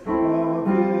remembrance of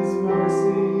his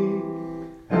mercy,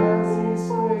 as he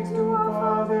spake to our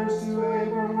fathers, to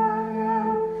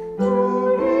Abraham, to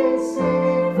his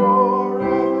seed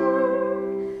forever.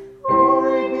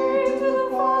 Glory be to the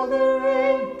Father,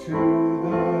 and to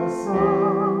the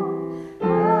Son,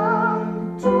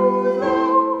 and to the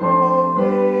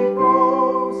Holy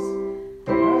Ghost,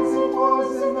 as it was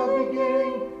in the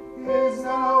beginning, is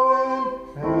now, and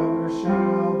ever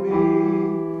shall be,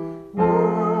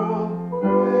 world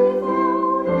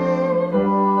without end.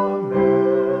 Amen.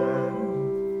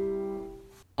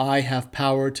 I have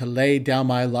power to lay down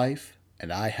my life,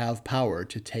 and I have power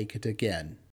to take it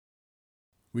again.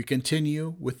 We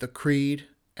continue with the Creed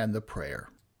and the prayer.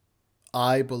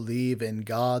 I believe in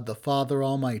God the Father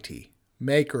Almighty,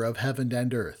 maker of heaven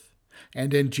and earth,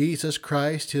 and in Jesus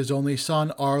Christ, his only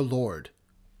Son, our Lord,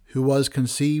 who was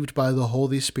conceived by the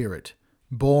Holy Spirit,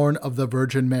 born of the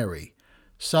Virgin Mary,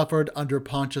 suffered under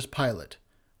Pontius Pilate,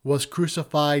 was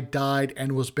crucified, died,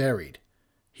 and was buried.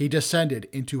 He descended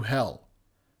into hell.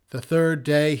 The third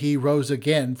day he rose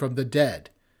again from the dead.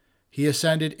 He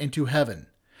ascended into heaven,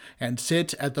 and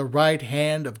sits at the right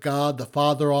hand of God the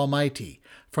Father Almighty.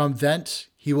 From thence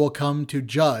he will come to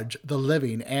judge the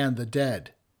living and the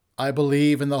dead. I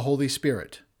believe in the Holy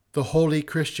Spirit, the holy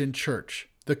Christian Church,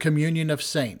 the communion of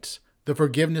saints, the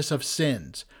forgiveness of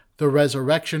sins, the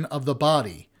resurrection of the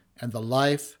body, and the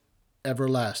life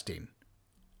everlasting.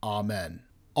 Amen.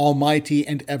 Almighty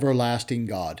and everlasting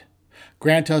God,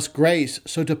 grant us grace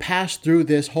so to pass through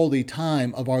this holy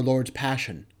time of our Lord's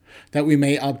Passion, that we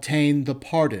may obtain the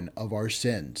pardon of our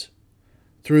sins.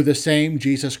 Through the same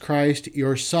Jesus Christ,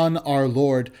 your Son, our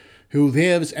Lord, who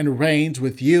lives and reigns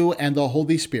with you and the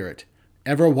Holy Spirit,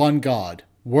 ever one God,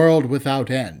 world without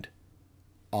end.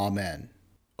 Amen.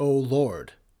 O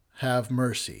Lord, have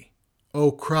mercy.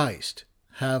 O Christ,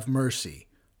 have mercy.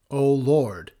 O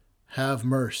Lord, have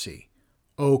mercy.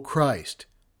 O Christ,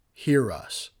 hear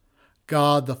us.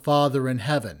 God the Father in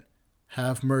heaven,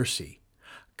 have mercy.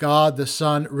 God the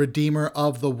Son, Redeemer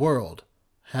of the world,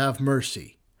 have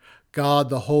mercy. God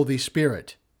the Holy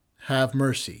Spirit, have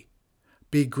mercy.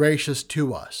 Be gracious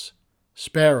to us.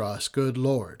 Spare us, good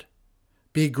Lord.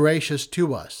 Be gracious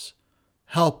to us.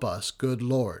 Help us, good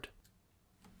Lord.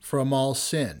 From all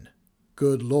sin,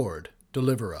 good Lord,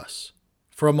 deliver us.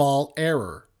 From all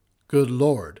error, good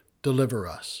Lord, deliver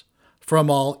us. From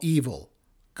all evil,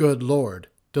 good Lord,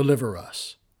 deliver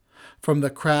us. From the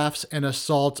crafts and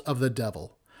assaults of the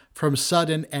devil, from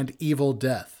sudden and evil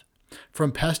death,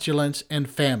 from pestilence and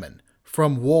famine,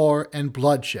 from war and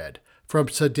bloodshed, from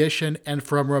sedition and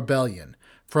from rebellion,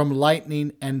 from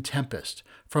lightning and tempest,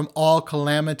 from all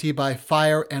calamity by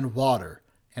fire and water,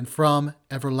 and from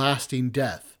everlasting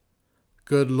death.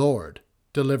 Good Lord,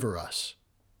 deliver us.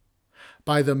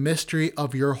 By the mystery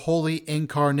of your holy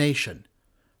incarnation,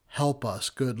 help us,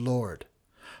 good Lord.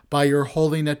 By your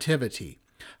holy nativity,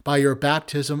 by your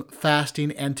baptism,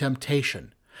 fasting, and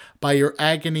temptation, by your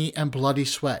agony and bloody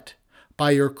sweat,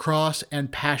 by your cross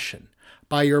and passion,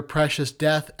 by your precious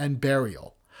death and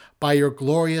burial, by your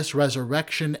glorious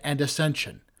resurrection and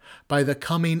ascension, by the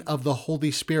coming of the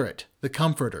Holy Spirit, the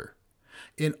Comforter.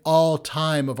 in all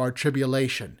time of our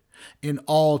tribulation, in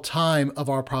all time of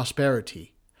our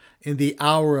prosperity, in the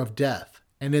hour of death,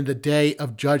 and in the day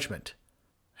of judgment.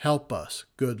 Help us,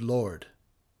 good Lord.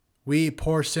 We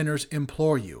poor sinners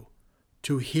implore you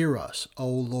to hear us, O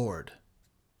Lord.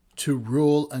 To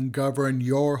rule and govern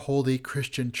your holy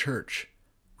Christian church,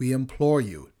 we implore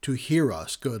you to hear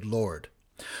us, good Lord.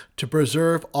 To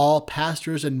preserve all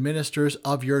pastors and ministers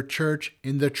of your church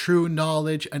in the true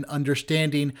knowledge and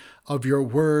understanding of your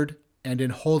word and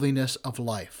in holiness of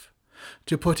life.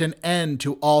 To put an end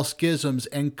to all schisms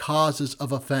and causes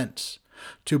of offense.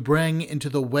 To bring into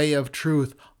the way of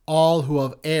truth all who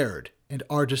have erred and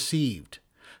are deceived.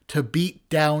 To beat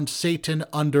down Satan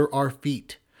under our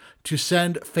feet. To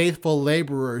send faithful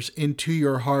laborers into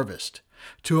your harvest.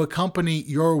 To accompany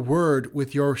your word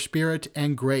with your spirit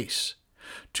and grace.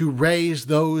 To raise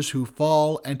those who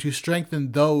fall and to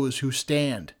strengthen those who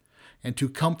stand, and to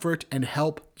comfort and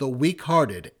help the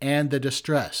weak-hearted and the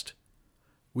distressed.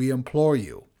 We implore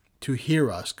you to hear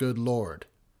us, good Lord.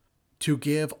 To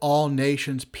give all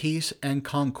nations peace and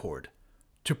concord,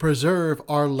 to preserve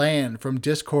our land from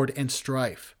discord and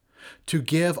strife, to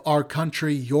give our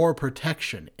country your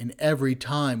protection in every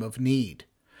time of need,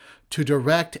 to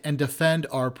direct and defend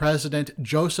our President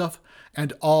Joseph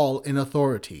and all in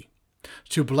authority,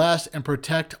 to bless and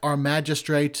protect our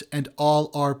magistrates and all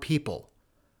our people.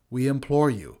 We implore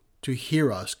you to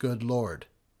hear us, good Lord.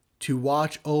 To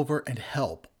watch over and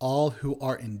help all who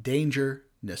are in danger,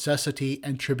 necessity,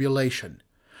 and tribulation.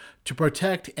 To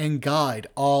protect and guide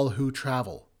all who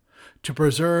travel. To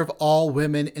preserve all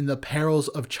women in the perils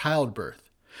of childbirth.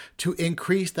 To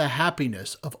increase the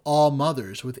happiness of all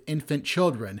mothers with infant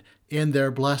children in their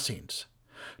blessings.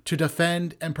 To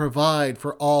defend and provide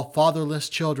for all fatherless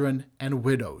children and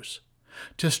widows,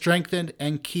 to strengthen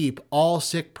and keep all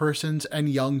sick persons and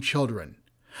young children,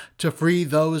 to free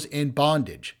those in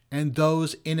bondage and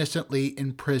those innocently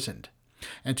imprisoned,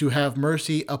 and to have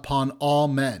mercy upon all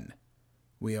men.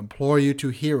 We implore you to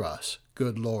hear us,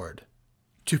 good Lord.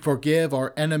 To forgive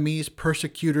our enemies,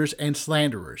 persecutors, and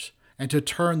slanderers, and to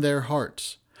turn their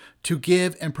hearts, to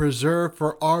give and preserve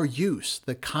for our use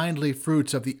the kindly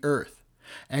fruits of the earth,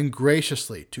 and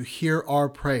graciously to hear our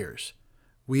prayers.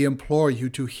 We implore you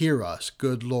to hear us,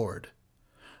 good Lord.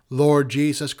 Lord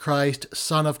Jesus Christ,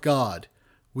 Son of God,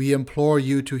 we implore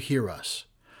you to hear us.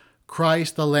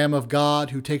 Christ, the Lamb of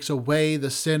God, who takes away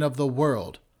the sin of the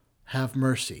world, have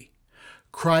mercy.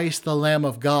 Christ, the Lamb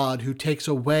of God, who takes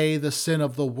away the sin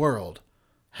of the world,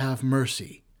 have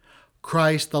mercy.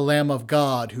 Christ, the Lamb of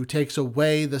God, who takes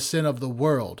away the sin of the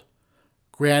world,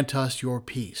 grant us your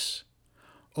peace.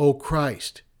 O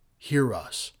Christ, hear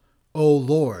us. O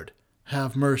Lord,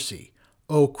 have mercy.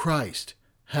 O Christ,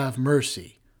 have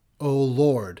mercy. O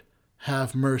Lord,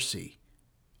 have mercy.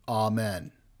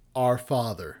 Amen. Our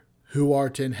Father, who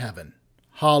art in heaven,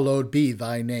 hallowed be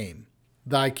thy name.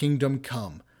 Thy kingdom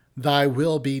come, thy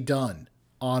will be done,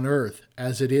 on earth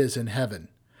as it is in heaven.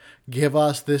 Give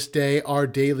us this day our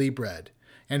daily bread,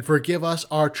 and forgive us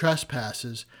our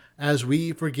trespasses, as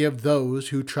we forgive those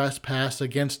who trespass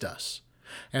against us.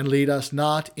 And lead us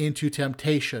not into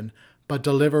temptation, but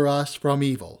deliver us from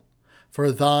evil. For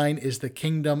thine is the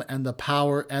kingdom and the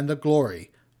power and the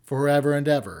glory, forever and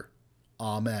ever.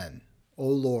 Amen. O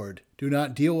Lord, do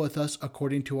not deal with us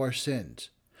according to our sins.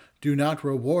 Do not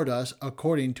reward us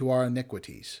according to our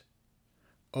iniquities.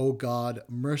 O God,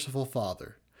 merciful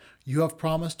Father, you have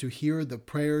promised to hear the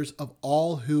prayers of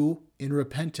all who, in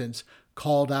repentance,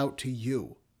 called out to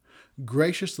you.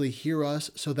 Graciously hear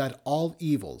us so that all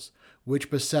evils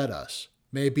which beset us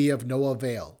may be of no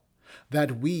avail,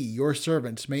 that we, your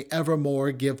servants, may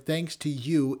evermore give thanks to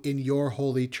you in your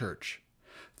holy church.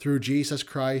 Through Jesus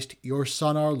Christ, your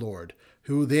Son, our Lord,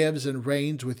 who lives and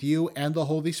reigns with you and the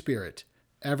Holy Spirit,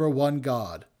 ever one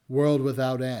God, world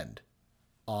without end.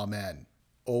 Amen.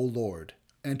 O Lord,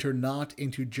 enter not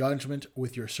into judgment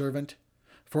with your servant,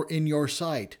 for in your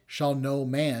sight shall no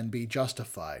man be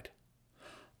justified.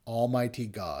 Almighty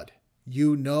God,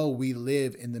 you know we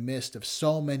live in the midst of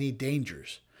so many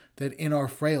dangers that in our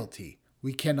frailty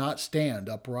we cannot stand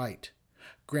upright.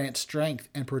 Grant strength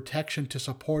and protection to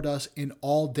support us in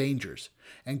all dangers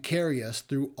and carry us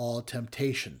through all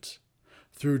temptations.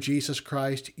 Through Jesus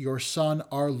Christ, your Son,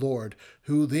 our Lord,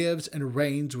 who lives and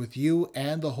reigns with you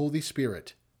and the Holy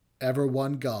Spirit, ever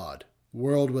one God,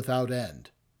 world without end.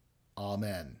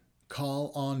 Amen.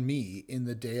 Call on me in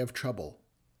the day of trouble.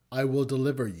 I will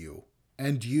deliver you,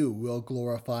 and you will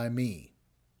glorify me.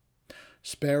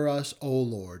 Spare us, O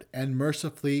Lord, and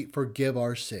mercifully forgive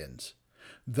our sins,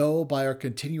 though by our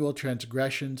continual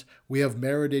transgressions we have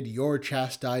merited your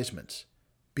chastisements.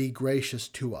 Be gracious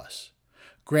to us.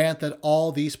 Grant that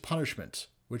all these punishments,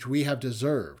 which we have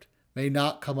deserved, may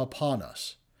not come upon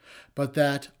us, but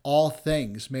that all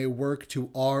things may work to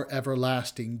our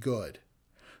everlasting good.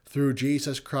 Through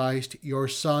Jesus Christ, your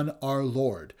Son, our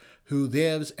Lord, who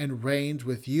lives and reigns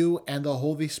with you and the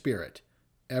Holy Spirit,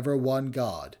 ever one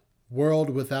God, world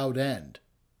without end.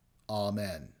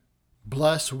 Amen.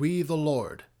 Bless we the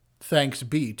Lord. Thanks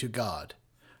be to God.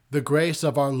 The grace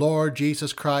of our Lord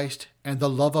Jesus Christ, and the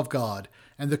love of God,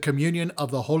 and the communion of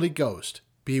the Holy Ghost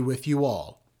be with you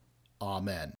all.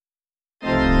 Amen.